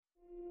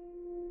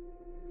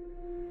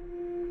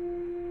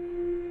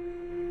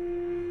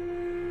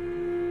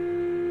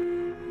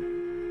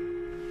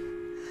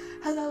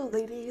Hello,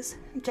 ladies,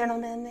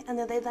 gentlemen, and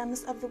the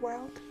they-thems of the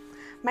world.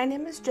 My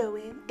name is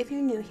Joey, if you're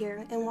new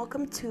here, and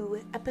welcome to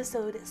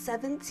episode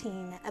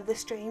 17 of The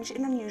Strange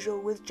and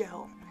Unusual with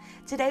Joe.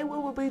 Today we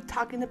will be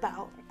talking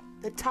about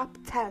the top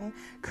 10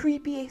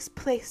 creepiest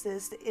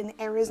places in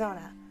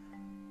Arizona.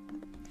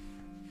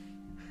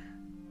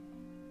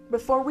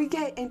 Before we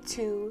get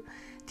into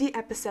the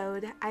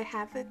episode, I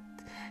have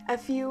a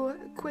few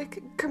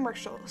quick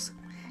commercials.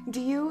 Do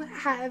you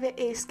have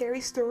a scary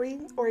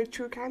story or a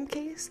true crime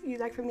case you'd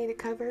like for me to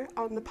cover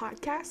on the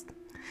podcast?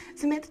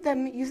 Submit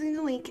them using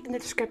the link in the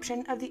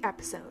description of the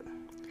episode.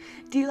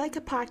 Do you like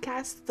a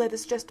podcast that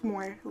is just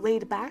more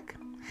laid back?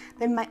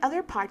 Then my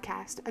other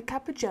podcast, A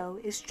Cup of Joe,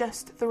 is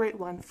just the right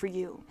one for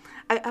you.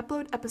 I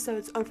upload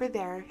episodes over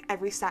there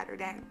every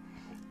Saturday.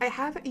 I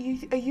have a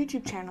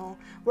YouTube channel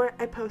where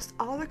I post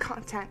all the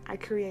content I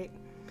create.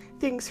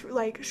 Things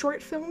like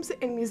short films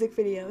and music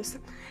videos.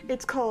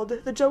 It's called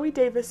The Joey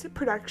Davis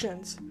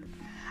Productions.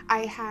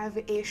 I have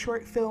a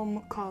short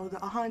film called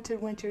A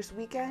Haunted Winter's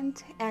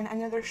Weekend and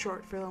another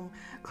short film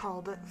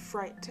called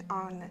Fright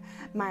on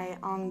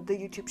the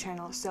YouTube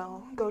channel,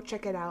 so go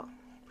check it out.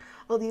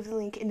 I'll leave the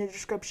link in the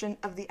description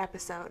of the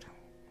episode.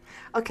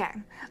 Okay,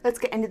 let's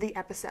get into the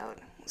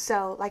episode.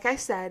 So, like I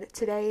said,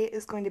 today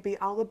is going to be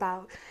all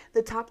about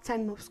the top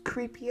 10 most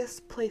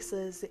creepiest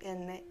places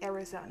in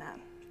Arizona.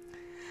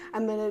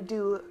 I'm going to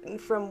do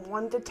from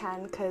 1 to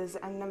 10 because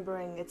I'm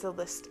numbering, it's a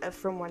list of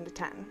from 1 to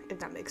 10, if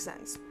that makes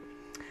sense.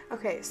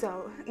 Okay,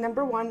 so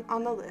number 1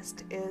 on the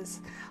list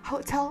is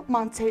Hotel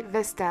Monte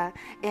Vista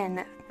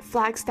in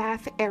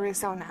Flagstaff,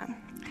 Arizona.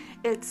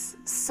 It's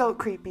so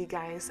creepy,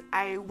 guys.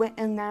 I went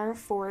in there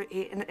for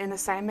an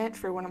assignment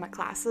for one of my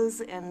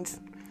classes, and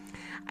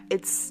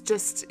it's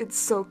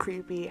so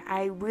creepy.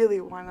 I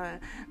really want to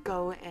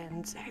go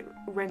and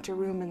rent a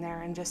room in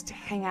there and just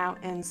hang out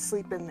and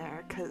sleep in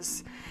there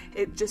because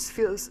it just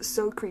feels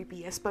so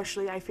creepy,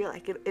 especially I feel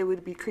like it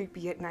would be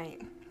creepy at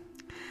night.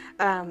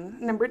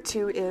 Number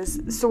 2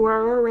 is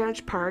Saguaro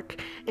Ranch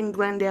Park in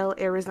Glendale,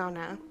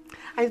 Arizona.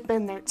 I've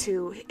been there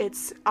too.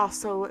 It's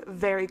also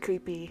very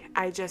creepy.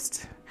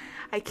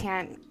 I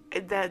can't,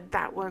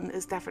 that one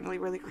is definitely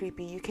really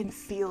creepy. You can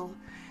feel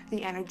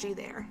the energy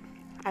there.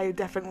 I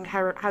definitely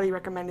highly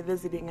recommend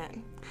visiting it.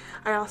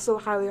 I also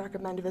highly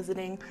recommend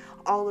visiting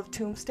all of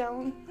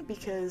Tombstone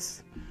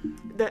because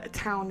the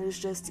town is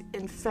just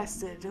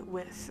infested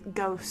with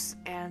ghosts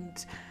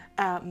and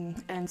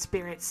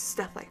spirits,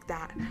 stuff like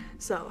that.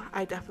 So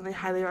I definitely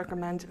highly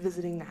recommend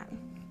visiting that.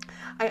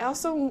 I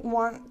also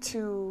want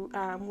to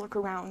look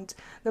around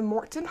the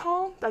Morton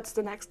Hall, that's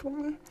the next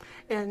one,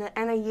 in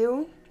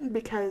NAU,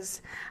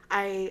 because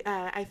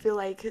I feel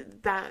like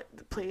that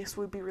place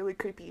would be really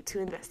creepy to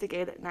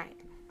investigate at night.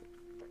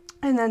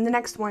 And then the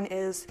next one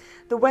is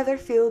the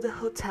Weatherfield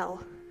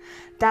Hotel.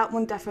 That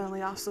one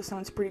definitely also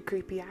sounds pretty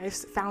creepy. I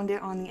found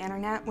it on the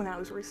internet when I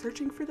was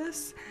researching for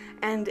this,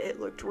 and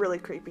it looked really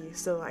creepy,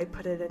 so I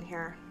put it in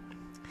here.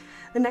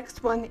 The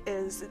next one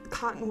is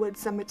Cottonwood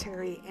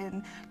Cemetery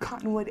in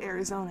Cottonwood,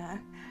 Arizona.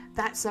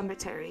 That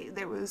cemetery,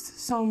 there was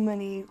so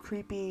many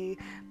creepy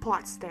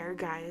plots there,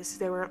 guys.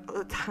 There were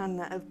a ton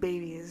of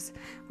babies,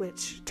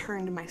 which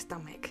turned my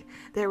stomach.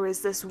 There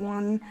was this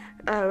one,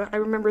 I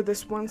remember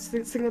this one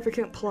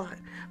significant plot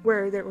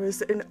where there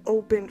was an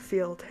open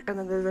field, and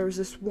then there was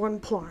this one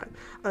plot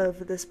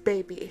of this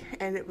baby,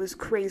 and it was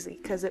crazy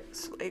because it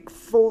was like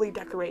fully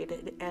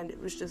decorated, and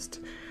it was just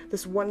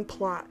this one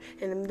plot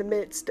in the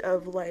midst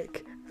of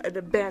like an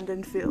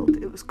abandoned field.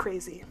 It was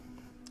crazy.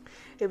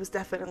 It was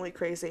definitely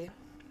crazy.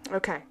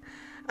 Okay,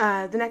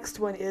 the next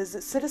one is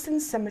Citizen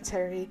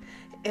Cemetery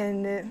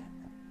in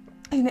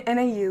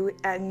NAU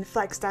in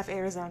Flagstaff,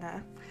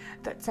 Arizona.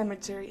 That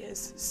cemetery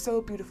is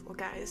so beautiful,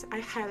 guys. I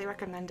highly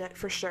recommend it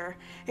for sure.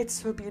 It's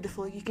so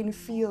beautiful. You can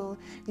feel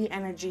the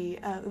energy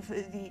of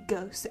the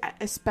ghosts,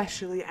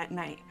 especially at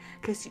night,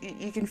 because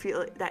you can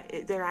feel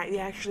that they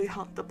actually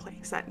haunt the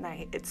place at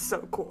night. It's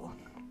so cool.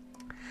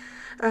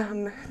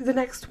 The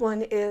next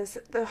one is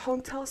the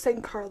Hotel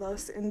San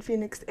Carlos in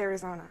Phoenix,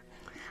 Arizona.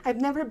 I've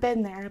never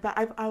been there, but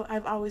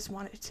I've always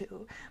wanted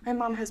to. My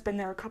mom has been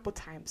there a couple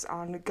times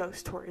on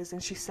ghost tours,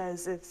 and she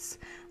says it's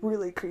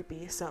really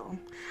creepy, so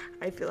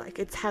I feel like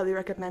it's highly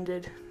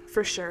recommended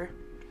for sure.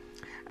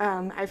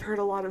 I've heard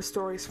a lot of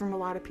stories from a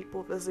lot of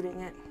people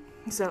visiting it.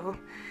 So,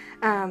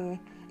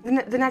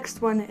 the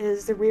next one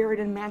is the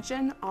Reardon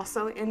Mansion,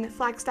 also in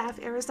Flagstaff,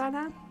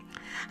 Arizona.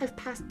 I've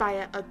passed by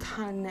it a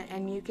ton,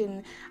 and you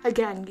can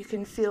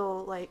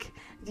feel like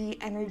the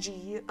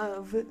energy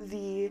of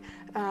the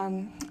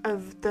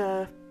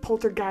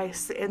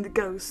poltergeist and the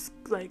ghosts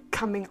like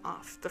coming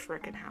off the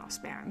frickin' house,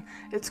 man.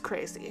 It's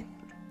crazy.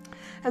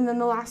 And then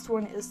the last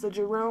one is the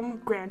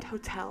Jerome Grand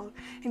Hotel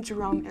in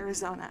Jerome,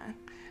 Arizona.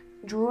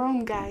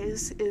 Jerome,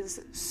 guys,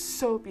 is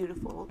so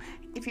beautiful.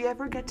 If you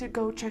ever get to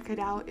go check it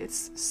out,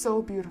 it's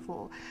so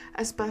beautiful.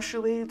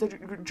 Especially the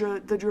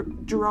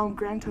Jerome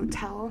Grand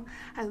Hotel.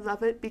 I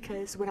love it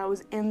because when I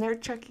was in there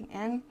checking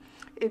in,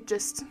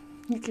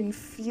 you can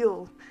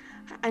feel,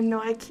 I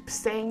know I keep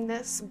saying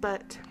this,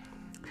 but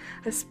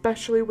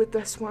especially with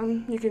this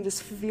one. You can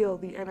just feel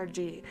the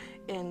energy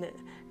in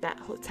that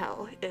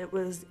hotel. It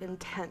was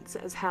intense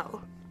as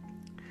hell.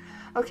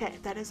 Okay,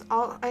 that is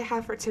all I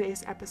have for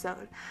today's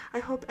episode. I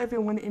hope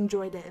everyone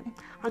enjoyed it.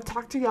 I'll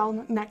talk to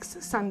y'all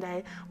next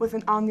Sunday with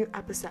an all-new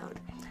episode.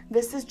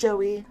 This is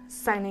Joey,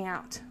 signing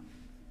out.